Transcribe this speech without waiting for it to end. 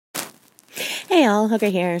Hey y'all, Hooker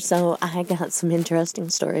here. So I got some interesting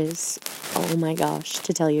stories, oh my gosh,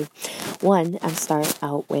 to tell you. One I'll start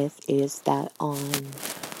out with is that on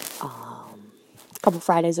a couple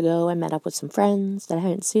Fridays ago, I met up with some friends that I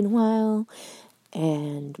hadn't seen in a while,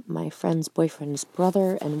 and my friend's boyfriend's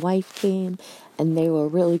brother and wife came, and they were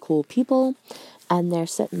really cool people, and they're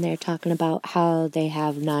sitting there talking about how they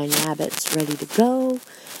have 9 rabbits ready to go,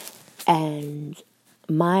 and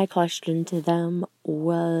my question to them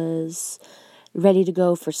was, ready to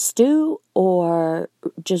go for stew or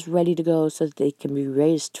just ready to go so that they can be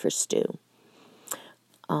raised for stew?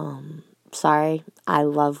 Sorry, I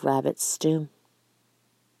love rabbit stew.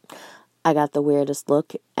 I got the weirdest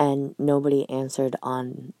look and nobody answered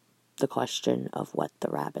on the question of what the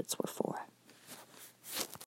rabbits were for.